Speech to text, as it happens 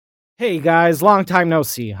Hey guys, long time no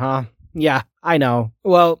see, huh? Yeah, I know.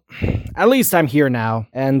 Well, at least I'm here now,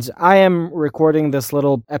 and I am recording this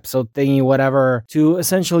little episode thingy, whatever, to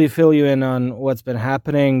essentially fill you in on what's been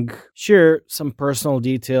happening, share some personal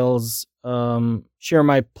details, share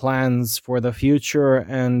my plans for the future,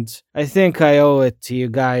 and I think I owe it to you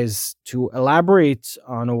guys to elaborate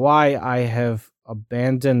on why I have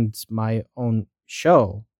abandoned my own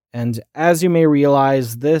show. And as you may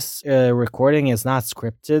realize, this recording is not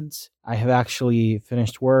scripted. I have actually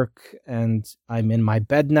finished work and I'm in my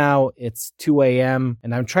bed now. It's 2 a.m.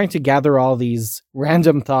 and I'm trying to gather all these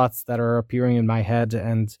random thoughts that are appearing in my head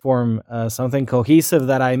and form something cohesive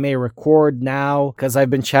that I may record now, because I've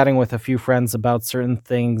been chatting with a few friends about certain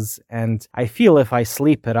things and I feel if I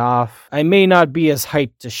sleep it off, I may not be as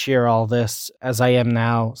hyped to share all this as I am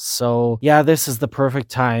now. So yeah, this is the perfect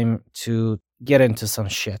time to get into some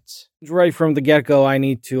shit. Right from the get-go, I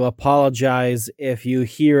need to apologize if you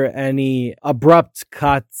hear any abrupt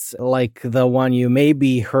cuts like the one you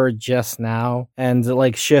maybe heard just now, and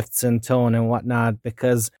like shifts in tone and whatnot,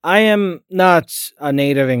 because I am not a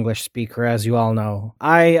native English speaker, as you all know.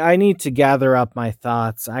 I need to gather up my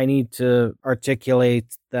thoughts. I need to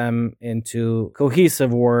articulate them into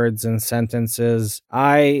cohesive words and sentences.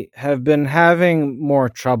 I have been having more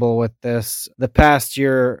trouble with this the past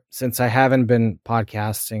year since I haven't been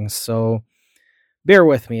podcasting, so bear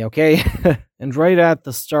with me, okay? And right at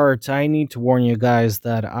the start, I need to warn you guys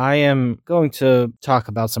that I am going to talk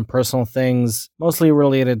about some personal things, mostly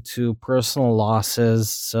related to personal losses.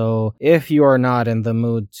 So if you are not in the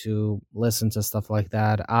mood to listen to stuff like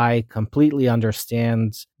that, I completely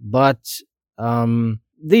understand. But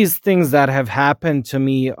these things that have happened to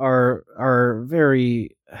me are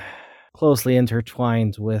very closely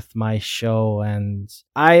intertwined with my show, and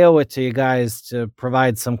I owe it to you guys to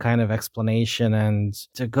provide some kind of explanation and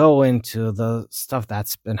to go into the stuff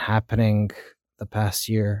that's been happening the past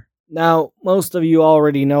year. Now, most of you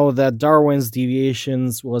already know that Darwin's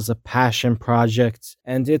Deviations was a passion project,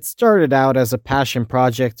 and it started out as a passion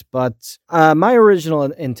project, but my original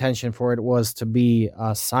intention for it was to be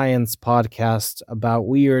a science podcast about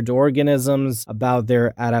weird organisms, about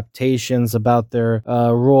their adaptations, about their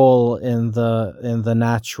role in the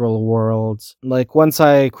natural world. Like, once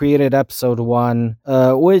I created episode 1,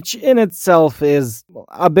 which in itself is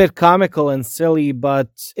a bit comical and silly, but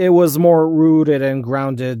it was more rooted and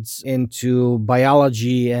grounded into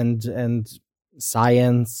biology and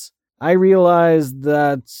science, I realized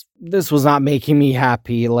that this was not making me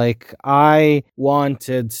happy. Like, I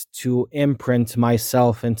wanted to imprint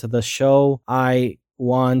myself into the show. I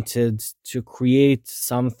wanted to create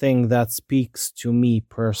something that speaks to me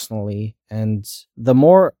personally. And the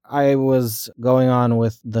more I was going on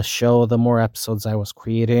with the show, the more episodes I was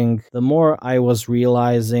creating, the more I was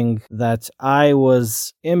realizing that I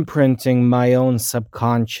was imprinting my own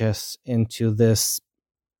subconscious into this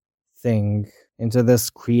thing, into this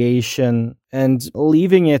creation, and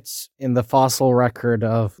leaving it in the fossil record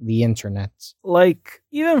of the internet. Like,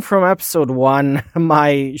 even from episode 1,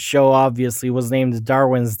 my show obviously was named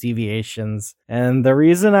Darwin's Deviations, and the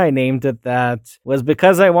reason I named it that was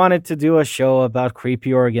because I wanted to do a show about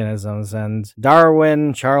creepy organisms, and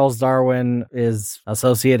Darwin, Charles Darwin, is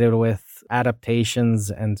associated with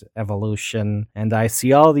adaptations and evolution, and I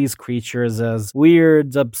see all these creatures as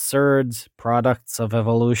weird, absurd products of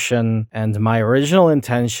evolution, and my original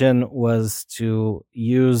intention was to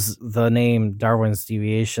use the name Darwin's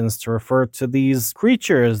Deviations to refer to these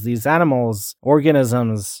creatures, these animals,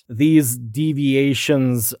 organisms, these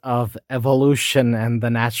deviations of evolution and the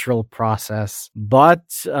natural process. But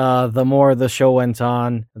the more the show went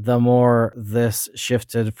on, the more this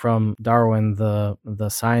shifted from Darwin, the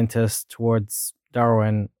scientist, towards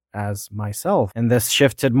Darwin as myself. And this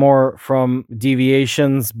shifted more from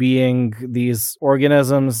deviations being these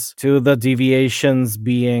organisms to the deviations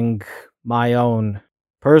being my own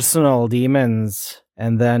personal demons.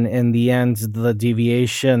 And then in the end, the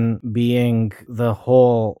deviation being the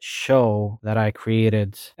whole show that I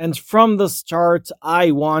created. And from the start, I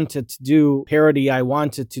wanted to do parody, I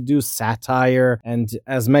wanted to do satire, and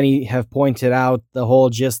as many have pointed out, the whole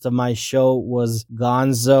gist of my show was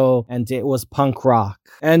gonzo, and it was punk rock.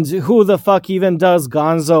 And who the fuck even does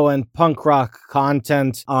gonzo and punk rock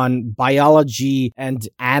content on biology and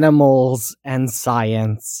animals and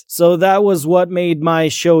science? So that was what made my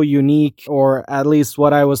show unique, or at least least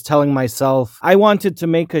what I was telling myself. I wanted to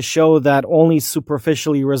make a show that only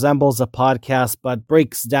superficially resembles a podcast, but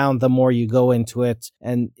breaks down the more you go into it,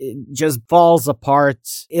 and it just falls apart.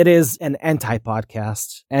 It is an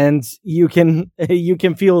anti-podcast, and you can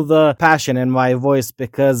feel the passion in my voice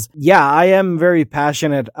because, yeah, I am very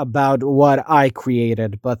passionate about what I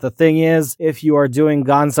created. But the thing is, if you are doing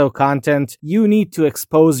Gonzo content, you need to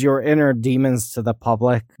expose your inner demons to the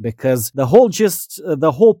public, because the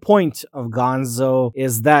whole point of Gonzo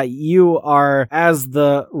is that you are, as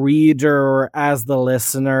the reader or as the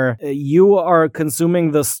listener, you are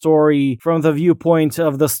consuming the story from the viewpoint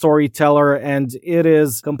of the storyteller, and it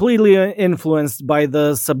is completely influenced by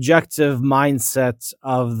the subjective mindset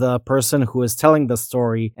of the person who is telling the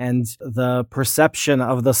story, and the perception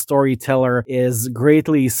of the storyteller is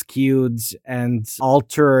greatly skewed and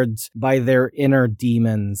altered by their inner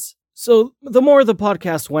demons. So the more the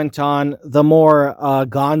podcast went on, the more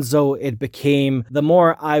Gonzo it became, the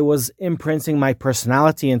more I was imprinting my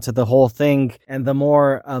personality into the whole thing, and the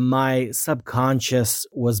more my subconscious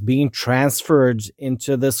was being transferred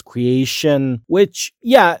into this creation, which,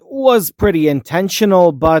 yeah, was pretty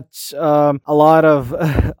intentional, but a lot of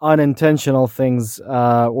unintentional things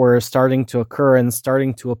were starting to occur and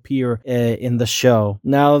starting to appear in the show.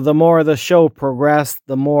 Now, the more the show progressed,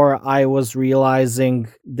 the more I was realizing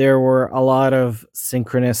there were a lot of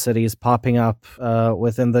synchronicities popping up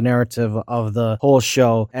within the narrative of the whole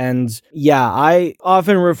show. And yeah, I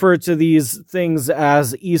often refer to these things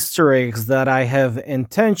as Easter eggs that I have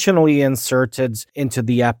intentionally inserted into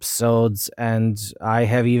the episodes, and I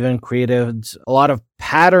have even created a lot of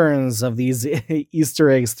patterns of these Easter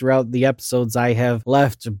eggs throughout the episodes. I have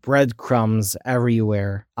left breadcrumbs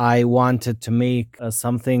everywhere. I wanted to make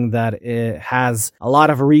something that it has a lot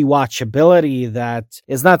of rewatchability, that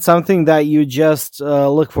is not something that you just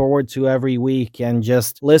look forward to every week and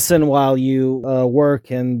just listen while you work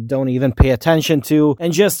and don't even pay attention to,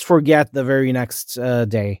 and just forget the very next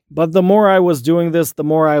day. But the more I was doing this, the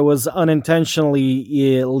more I was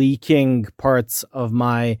unintentionally leaking parts of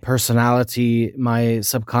my personality, my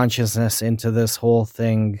subconsciousness into this whole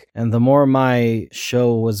thing, and the more my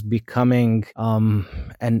show was becoming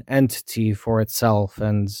an entity for itself,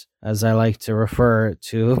 and as I like to refer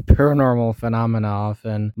to paranormal phenomena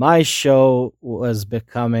often, my show was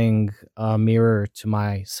becoming a mirror to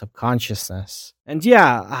my subconsciousness. And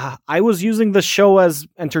yeah, I was using the show as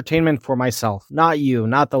entertainment for myself, not you,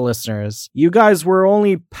 not the listeners. You guys were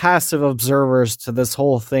only passive observers to this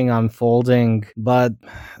whole thing unfolding, but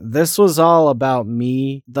this was all about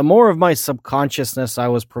me. The more of my subconsciousness I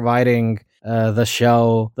was providing the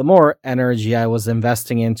show, the more energy I was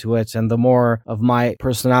investing into it, and the more of my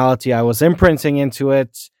personality I was imprinting into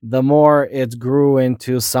it, the more it grew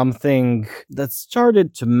into something that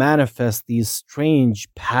started to manifest these strange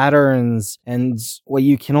patterns and what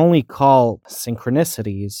you can only call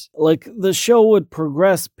synchronicities. Like, the show would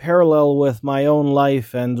progress parallel with my own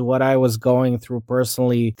life and what I was going through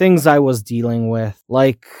personally, things I was dealing with.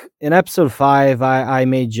 Like, in episode 5, I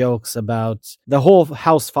made jokes about the whole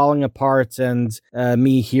house falling apart and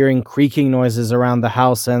me hearing creaking noises around the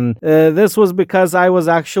house, and this was because I was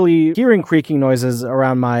actually hearing creaking noises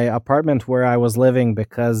around my apartment where I was living,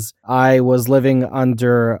 because I was living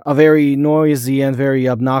under a very noisy and very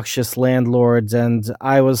obnoxious landlord, and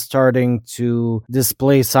I was starting to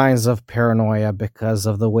display signs of paranoia because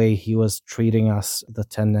of the way he was treating us, the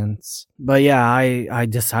tenants. But yeah, I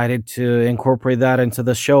decided to incorporate that into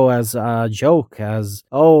the show as a joke, as,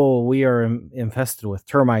 oh, we are infested with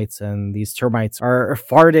termites, and these termites are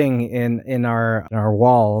farting in our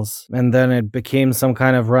walls. And then it became some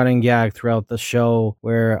kind of running gag throughout the show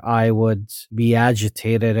where I would be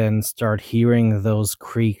agitated and start hearing those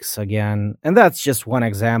creaks again. And that's just one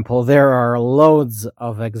example. There are loads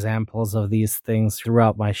of examples of these things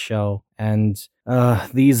throughout my show. And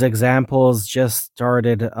these examples just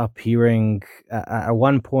started appearing at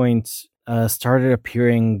one point, started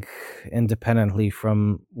appearing independently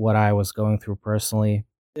from what I was going through personally.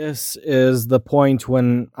 This is the point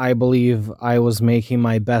when I believe I was making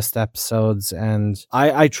my best episodes, and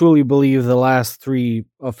I truly believe the last 3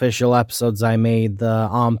 official episodes I made, the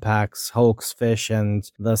Ompax, Hoax Fish, and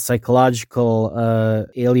the psychological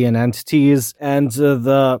alien entities, and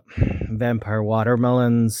the vampire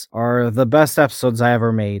watermelons, are the best episodes I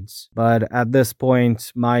ever made. But at this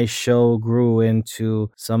point, my show grew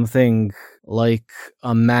into something like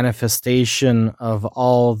a manifestation of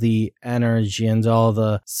all the energy and all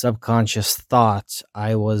the subconscious thought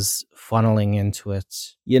I was funneling into it.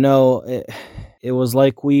 You know, it was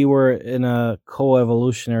like we were in a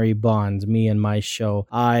co-evolutionary bond, me and my show.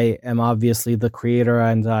 I am obviously the creator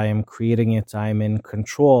and I am creating it. I'm in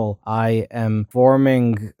control. I am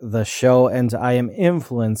forming the show and I am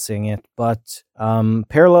influencing it. But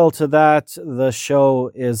parallel to that, the show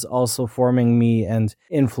is also forming me and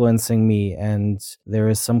influencing me. And there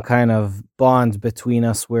is some kind of bond between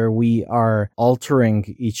us where we are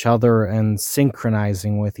altering each other and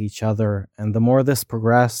synchronizing with each other. And the more this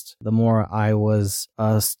progressed, the more I was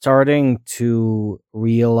starting to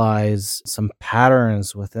realize some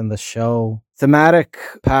patterns within the show. Thematic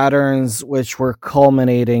patterns which were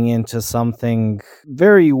culminating into something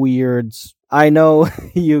very weird. I know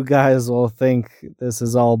you guys will think this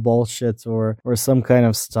is all bullshit or some kind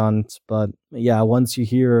of stunt, but yeah, once you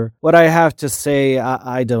hear what I have to say,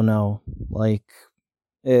 I don't know. Like,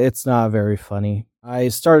 it's not very funny. I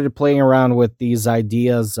started playing around with these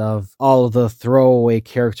ideas of all the throwaway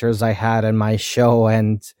characters I had in my show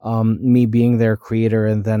and me being their creator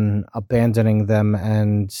and then abandoning them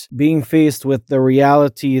and being faced with the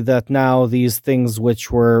reality that now these things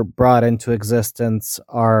which were brought into existence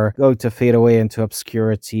are going to fade away into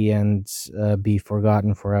obscurity and be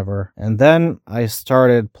forgotten forever. And then I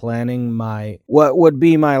started planning what would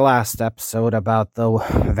be my last episode about the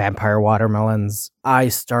vampire watermelons. I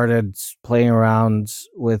started playing around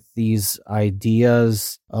with these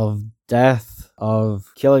ideas of death, of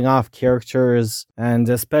killing off characters, and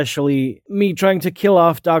especially me trying to kill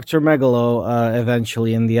off Dr. Megalo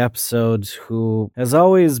eventually in the episode, who has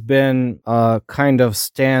always been a kind of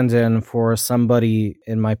stand-in for somebody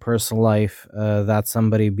in my personal life, that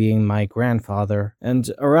somebody being my grandfather.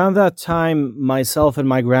 And around that time, myself and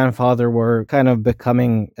my grandfather were kind of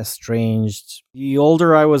becoming estranged. The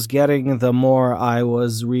older I was getting, the more I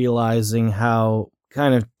was realizing how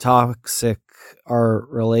kind of toxic our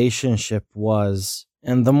relationship was.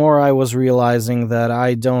 And the more I was realizing that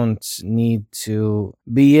I don't need to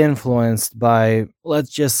be influenced by,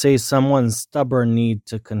 let's just say, someone's stubborn need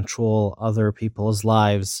to control other people's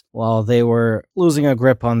lives while they were losing a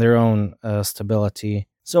grip on their own stability.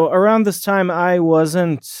 So around this time, I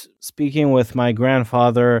wasn't speaking with my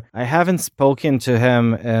grandfather. I haven't spoken to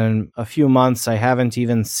him in a few months. I haven't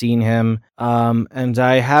even seen him. And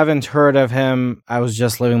I haven't heard of him. I was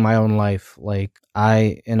just living my own life. Like,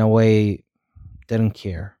 I, in a way, didn't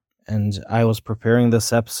care. And I was preparing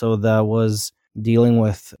this episode that was dealing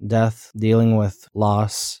with death, dealing with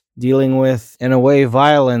loss, dealing with, in a way,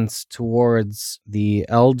 violence towards the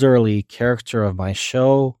elderly character of my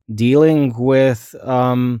show, dealing with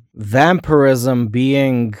vampirism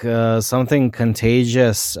being something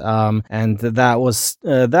contagious, and that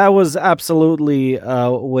was absolutely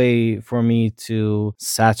a way for me to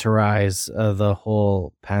satirize the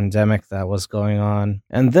whole pandemic that was going on.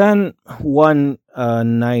 And then one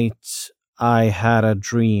night I had a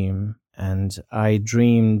dream, and I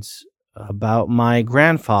dreamed about my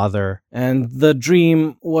grandfather, and the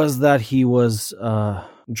dream was that he was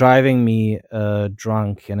driving me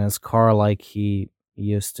drunk in his car like he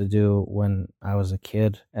used to do when I was a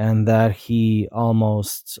kid, and that he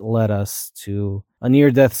almost led us to a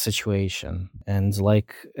near-death situation. And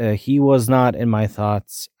he was not in my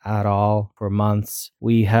thoughts at all for months.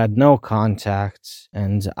 We had no contact,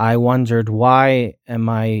 and I wondered, why am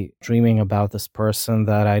I dreaming about this person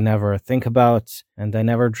that I never think about and I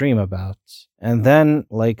never dream about? And then,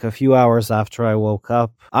 like a few hours after I woke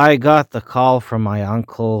up, I got the call from my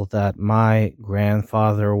uncle that my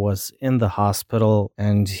grandfather was in the hospital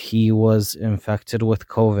and he was infected with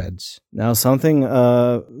COVID. Now, something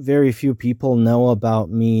very few people know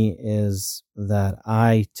about me is that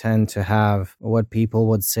I tend to have what people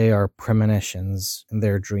would say are premonitions in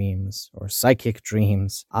their dreams or psychic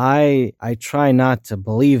dreams. I try not to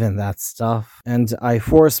believe in that stuff, and I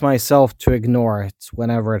force myself to ignore it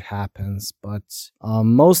whenever it happens. But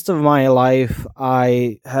most of my life,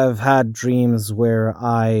 I have had dreams where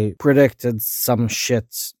I predicted some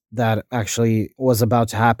shit that actually was about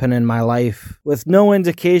to happen in my life with no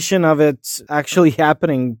indication of it actually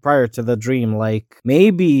happening prior to the dream. Like,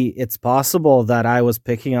 maybe it's possible that I was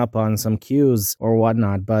picking up on some cues or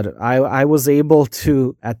whatnot, but I was able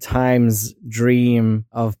to at times dream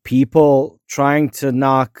of people trying to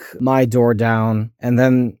knock my door down, and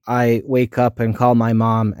then I wake up and call my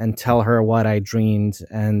mom and tell her what I dreamed,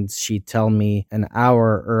 and she'd tell me an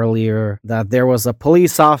hour earlier that there was a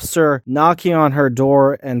police officer knocking on her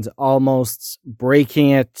door and almost breaking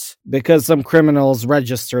it because some criminals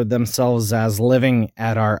registered themselves as living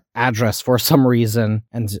at our address for some reason.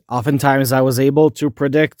 And oftentimes I was able to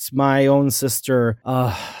predict my own sister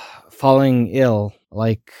falling ill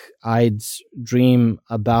Like, I'd dream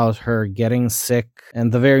about her getting sick,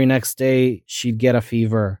 and the very next day she'd get a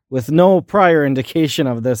fever, with no prior indication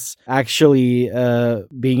of this actually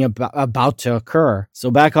being about to occur.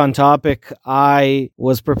 So back on topic, I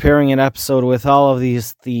was preparing an episode with all of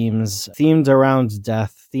these themes, themed around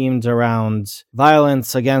death, themed around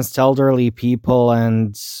violence against elderly people,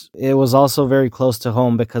 and it was also very close to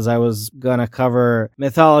home because I was gonna cover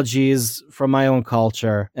mythologies from my own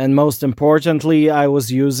culture. And most importantly, I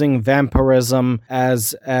was using vampirism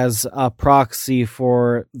as a proxy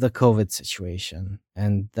for the COVID situation.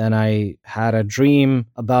 And then I had a dream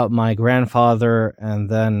about my grandfather, and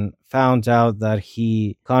then found out that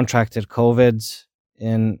he contracted COVID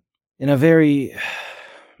in a very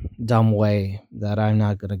dumb way that I'm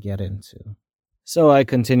not going to get into. So I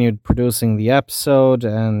continued producing the episode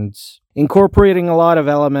and incorporating a lot of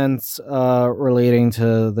elements relating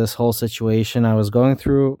to this whole situation I was going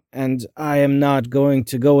through. And I am not going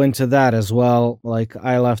to go into that as well. Like,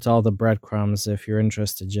 I left all the breadcrumbs. If you're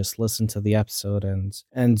interested, just listen to the episode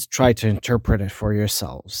and try to interpret it for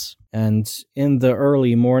yourselves. And in the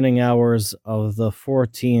early morning hours of the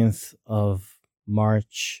 14th of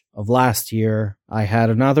March of last year, I had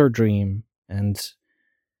another dream, and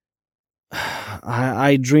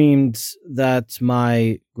I dreamed that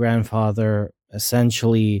my grandfather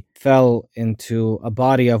essentially fell into a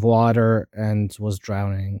body of water and was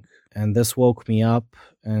drowning. And this woke me up,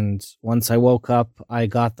 and once I woke up, I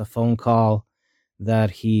got the phone call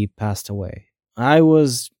that he passed away. I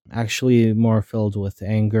was actually more filled with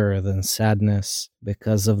anger than sadness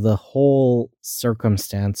because of the whole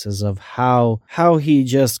circumstances of how he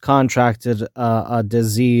just contracted a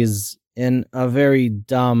disease in a very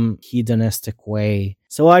dumb, hedonistic way.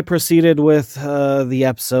 So I proceeded with the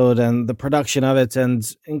episode and the production of it, and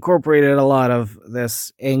incorporated a lot of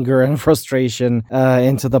this anger and frustration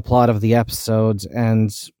into the plot of the episode.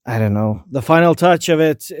 And I don't know, the final touch of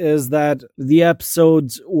it is that the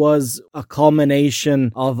episode was a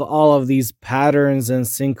culmination of all of these patterns and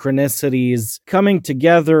synchronicities coming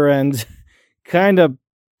together and kind of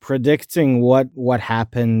predicting what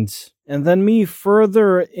happened, and then me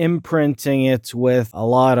further imprinting it with a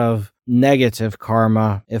lot of negative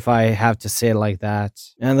karma, if I have to say it like that.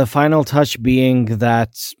 And the final touch being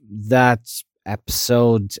that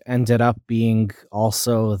episode ended up being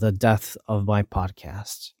also the death of my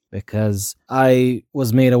podcast, because I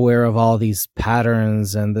was made aware of all these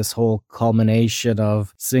patterns and this whole culmination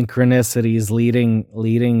of synchronicities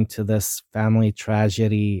leading to this family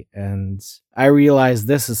tragedy, and I realized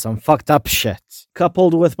this is some fucked up shit,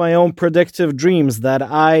 coupled with my own predictive dreams that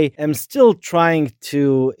I am still trying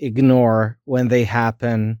to ignore when they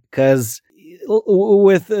happen, because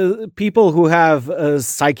with people who have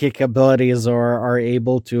psychic abilities or are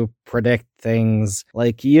able to predict things,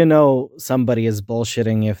 like, somebody is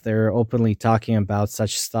bullshitting if they're openly talking about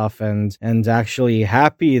such stuff and actually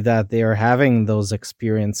happy that they are having those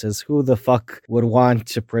experiences. Who the fuck would want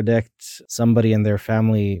to predict somebody in their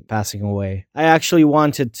family passing away? I actually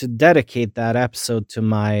wanted to dedicate that episode to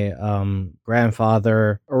my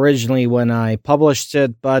grandfather originally when I published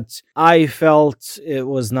it, but I felt it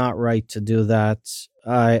was not right to do that.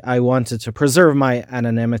 I wanted to preserve my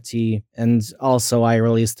anonymity, and also I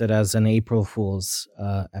released it as an April Fool's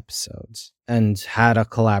episode and had a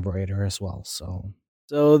collaborator as well.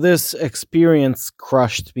 So this experience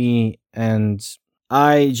crushed me, and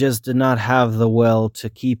I just did not have the will to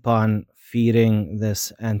keep on feeding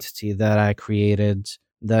this entity that I created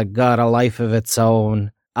that got a life of its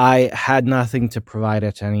own. I had nothing to provide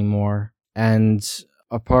it anymore. And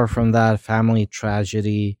apart from that family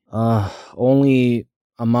tragedy, only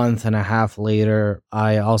a month and a half later,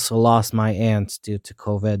 I also lost my aunt due to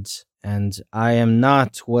COVID. And I am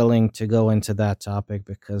not willing to go into that topic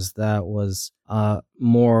because that was a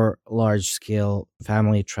more large-scale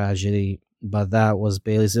family tragedy. But that was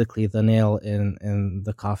basically the nail in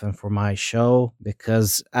the coffin for my show,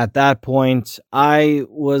 because at that point, I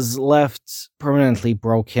was left permanently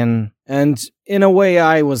broken. And in a way,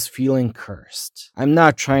 I was feeling cursed. I'm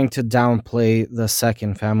not trying to downplay the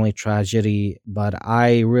second family tragedy, but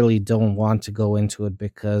I really don't want to go into it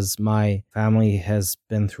because my family has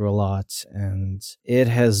been through a lot, and it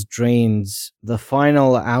has drained the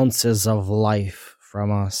final ounces of life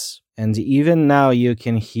from us. And even now you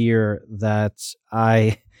can hear that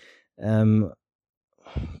I am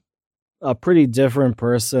a pretty different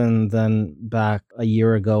person than back a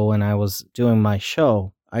year ago when I was doing my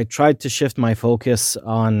show. I tried to shift my focus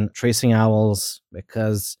on tracing owls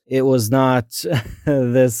because it was not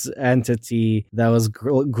this entity that was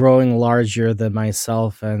growing larger than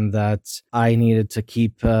myself, and that I needed to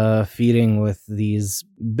keep feeding with these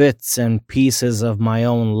bits and pieces of my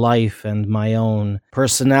own life and my own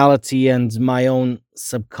personality and my own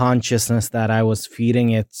subconsciousness, that I was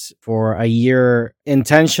feeding it for a year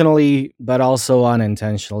intentionally but also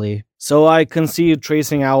unintentionally. So I conceived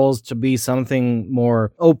Tracing Owls to be something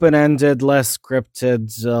more open-ended, less scripted,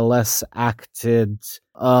 less acted,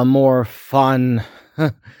 more fun.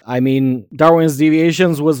 I mean, Darwin's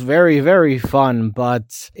Deviations was very, very fun,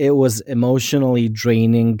 but it was emotionally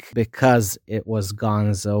draining because it was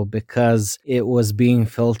gonzo, because it was being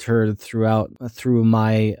filtered through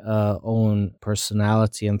my own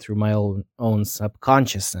personality and through my own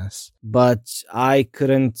subconsciousness. But I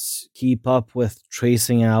couldn't keep up with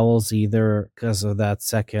Tracing Owls either because of that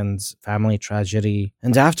second family tragedy.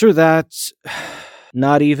 And after that,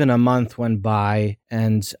 not even a month went by,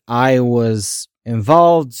 and I was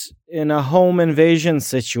involved in a home invasion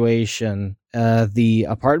situation. The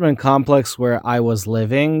apartment complex where I was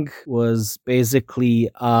living was basically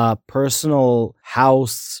a personal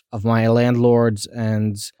house of my landlord,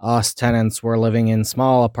 and us tenants were living in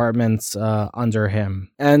small apartments under him.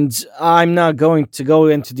 And I'm not going to go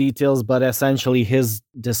into details, but essentially his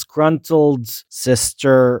disgruntled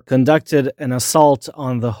sister conducted an assault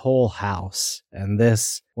on the whole house, and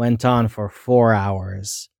this went on for 4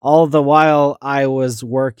 hours. All the while I was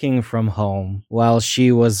working from home, while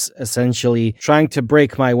she was essentially trying to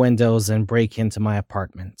break my windows and break into my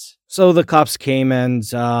apartment. So the cops came and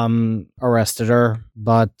arrested her,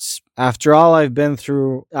 but after all I've been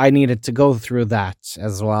through, I needed to go through that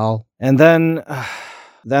as well. And then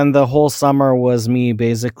the whole summer was me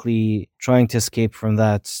basically trying to escape from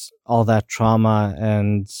all that trauma,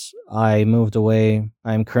 and I moved away.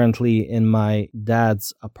 I'm currently in my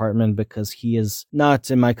dad's apartment because he is not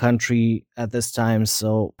in my country at this time,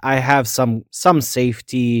 so I have some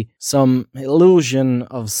safety, some illusion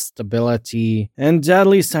of stability, and at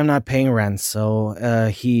least I'm not paying rent, so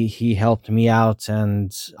he helped me out,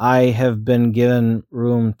 and I have been given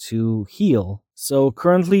room to heal. So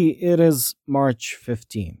currently it is March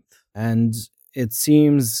 15th, and it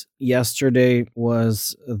seems yesterday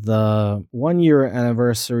was the 1-year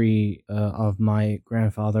anniversary of my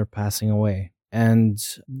grandfather passing away. And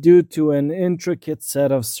due to an intricate set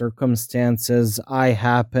of circumstances, I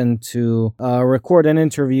happened to record an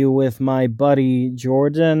interview with my buddy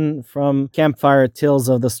Jordan from Campfire Tales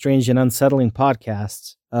of the Strange and Unsettling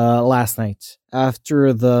podcast last night,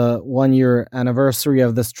 after the 1-year anniversary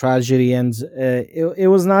of this tragedy. And it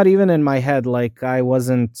was not even in my head, like I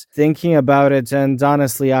wasn't thinking about it, and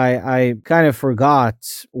honestly I kind of forgot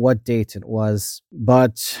what date it was.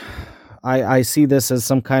 But I see this as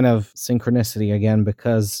some kind of synchronicity again,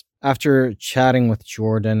 because after chatting with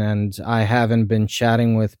Jordan, and I haven't been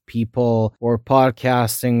chatting with people or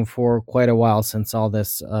podcasting for quite a while since all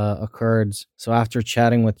this occurred. So after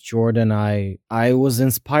chatting with Jordan, I was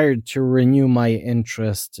inspired to renew my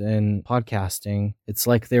interest in podcasting. It's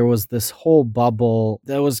like there was this whole bubble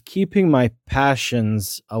that was keeping my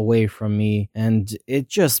passions away from me, and it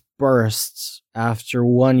just burst after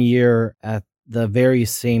 1 year at the very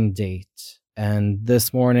same date. And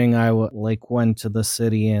this morning I went to the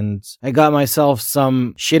city and I got myself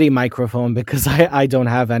some shitty microphone because I don't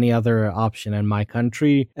have any other option in my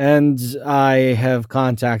country. And I have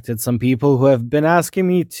contacted some people who have been asking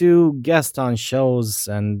me to guest on shows,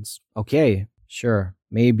 and okay, sure,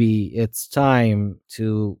 maybe it's time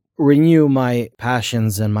to renew my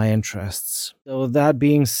passions and my interests. So that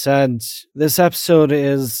being said, this episode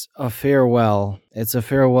is a farewell. It's a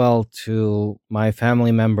farewell to my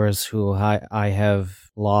family members who I have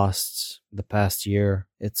lost the past year.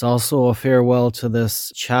 It's also a farewell to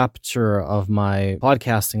this chapter of my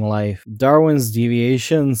podcasting life. Darwin's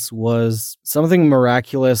Deviations was something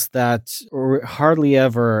miraculous that hardly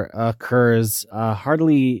ever occurs.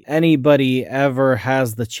 Hardly anybody ever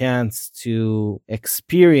has the chance to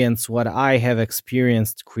experience what I have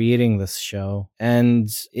experienced creating this show. And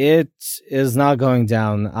it is not going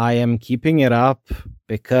down. I am keeping it up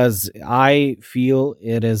because I feel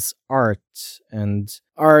it is art, and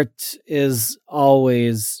art is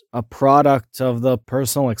always a product of the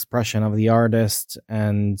personal expression of the artist,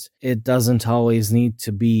 and it doesn't always need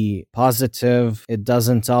to be positive. It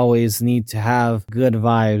doesn't always need to have good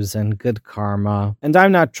vibes and good karma. And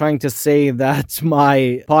I'm not trying to say that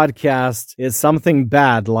my podcast is something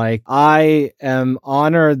bad. Like, I am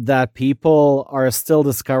honored that people are still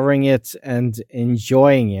discovering it and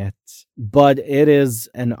enjoying it. But it is is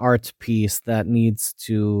an art piece that needs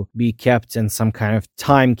to be kept in some kind of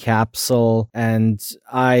time capsule, and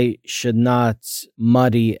I should not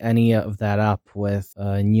muddy any of that up with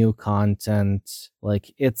new content.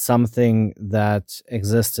 Like, it's something that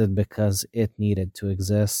existed because it needed to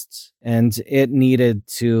exist, and it needed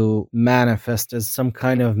to manifest as some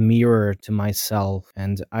kind of mirror to myself.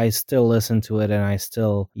 And I still listen to it, and I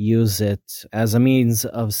still use it as a means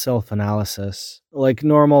of self-analysis. Like,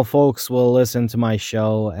 normal folks will listen to my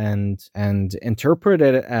show and interpret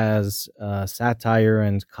it as satire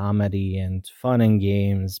and comedy and fun and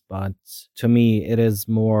games, but to me it is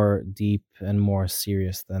more deep and more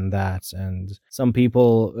serious than that. And some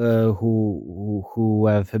people who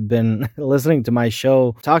have been listening to my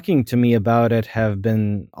show, talking to me about it, have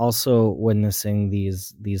been also witnessing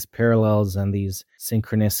these parallels and these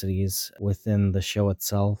synchronicities within the show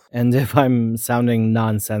itself. And if I'm sounding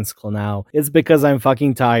nonsensical now, it's because I'm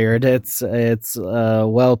fucking tired. It's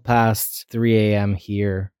well past 3 a.m.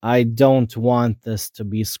 here. I don't want this to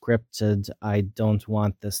be scripted. I don't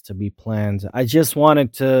want this to be planned. I just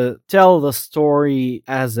wanted to tell the story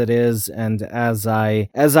as it is and as I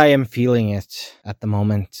am feeling it at the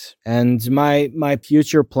moment. And my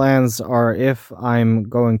future plans are, if I'm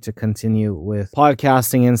going to continue with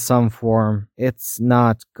podcasting in some form, it's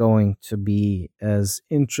not going to be as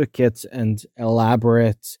intricate and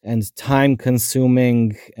elaborate and time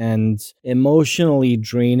consuming and emotionally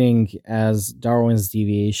draining as Darwin's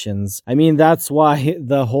Deviations. I mean, that's why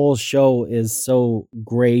the whole show is so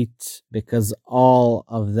great, because all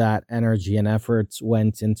of that energy and effort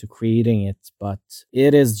went into creating it. But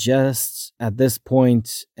it is just, at this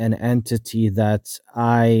point, an entity that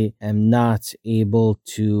I am not able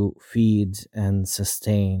to feed and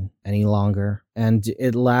sustain any longer. And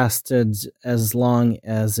it lasted as long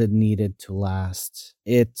as it needed to last.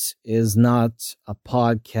 It is not a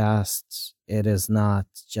podcast. It is not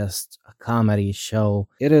just a comedy show.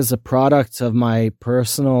 It is a product of my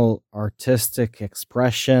personal artistic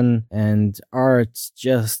expression, and art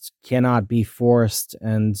just cannot be forced.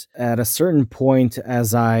 And at a certain point,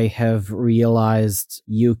 as I have realized,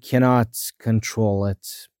 you cannot control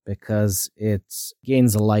it, because it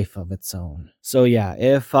gains a life of its own. So yeah,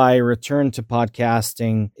 if I return to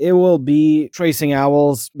podcasting, it will be Tracing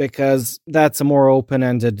Owls, because that's a more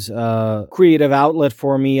open-ended creative outlet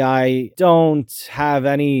for me. I don't have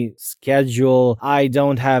any schedule. I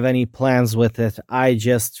don't have any plans with it. I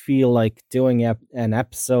just feel like doing an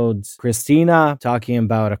episode, Christina, talking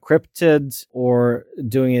about a cryptid, or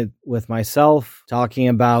doing it with myself, talking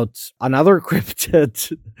about another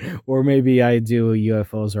cryptid, or maybe I do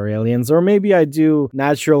UFOs or aliens, or maybe I do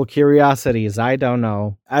natural curiosities. I don't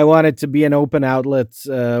know. I want it to be an open outlet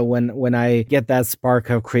when I get that spark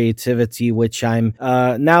of creativity, which I'm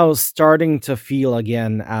now starting to feel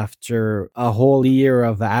again after a whole year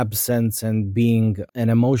of absence and being an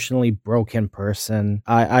emotionally broken person.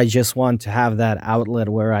 I just want to have that outlet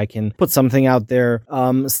where I can put something out there,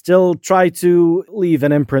 still try to leave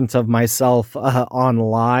an imprint of myself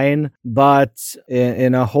online, but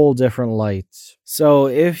in a whole different light. So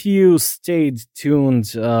if you stayed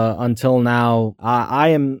tuned until now, I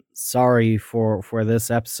am sorry for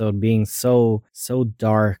this episode being so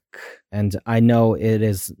dark. And I know it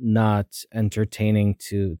is not entertaining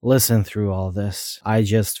to listen through all this. I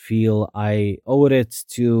just feel I owed it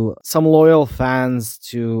to some loyal fans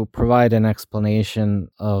to provide an explanation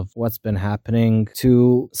of what's been happening,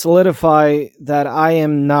 to solidify that I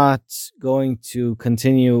am not going to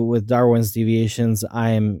continue with Darwin's Deviations. I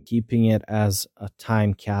am keeping it as a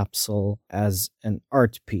time capsule, as an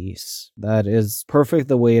art piece that is perfect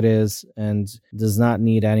the way it is and does not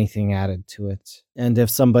need anything added to it. And if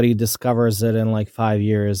somebody discovers it in like 5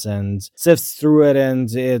 years and sifts through it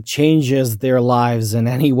and it changes their lives in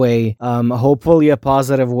any way, hopefully a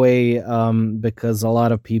positive way, because a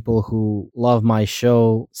lot of people who love my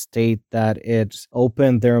show state that it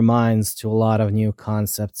opened their minds to a lot of new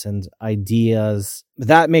concepts and ideas,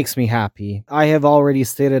 that makes me happy. I have already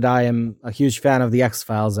stated I am a huge fan of The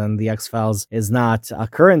X-Files, and The X-Files is not a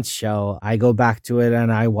current show. I go back to it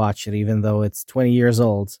and I watch it even though it's 20 years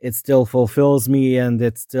old. It still fulfills me and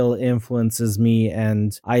it still influences me,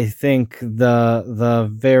 and I think the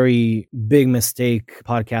very big mistake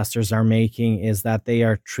podcasters are making is that they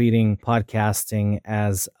are treating podcasting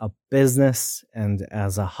as a business and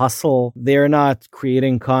as a hustle. They're not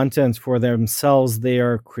creating content for themselves, they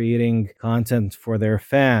are creating content for their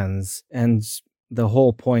fans. And the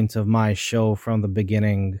whole point of my show from the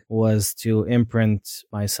beginning was to imprint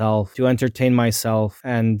myself, to entertain myself,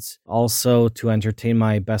 and also to entertain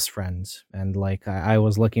my best friend. And like, I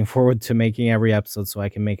was looking forward to making every episode so I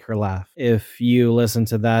can make her laugh. If you listen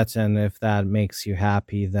to that and if that makes you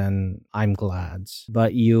happy, then I'm glad.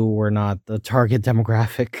 But you were not the target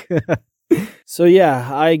demographic. So yeah,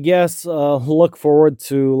 I guess look forward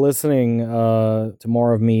to listening to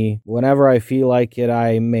more of me. Whenever I feel like it,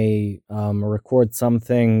 I may record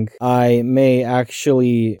something. I may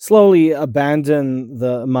actually slowly abandon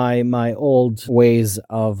my old ways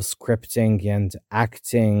of scripting and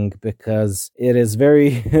acting because it is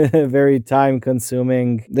very very time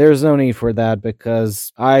consuming. There's no need for that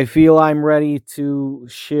because I feel I'm ready to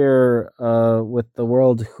share with the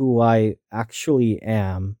world who I actually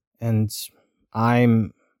am. And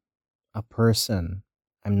I'm a person.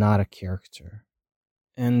 I'm not a character.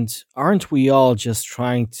 And aren't we all just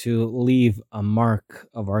trying to leave a mark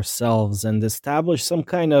of ourselves and establish some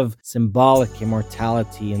kind of symbolic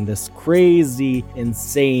immortality in this crazy,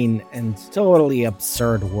 insane, and totally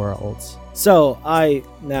absurd world? So I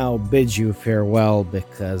now bid you farewell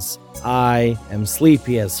because I am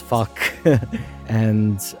sleepy as fuck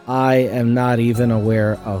and I am not even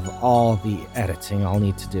aware of all the editing I'll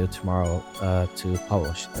need to do tomorrow to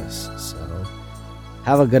publish this. So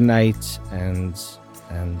have a good night and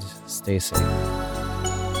stay safe.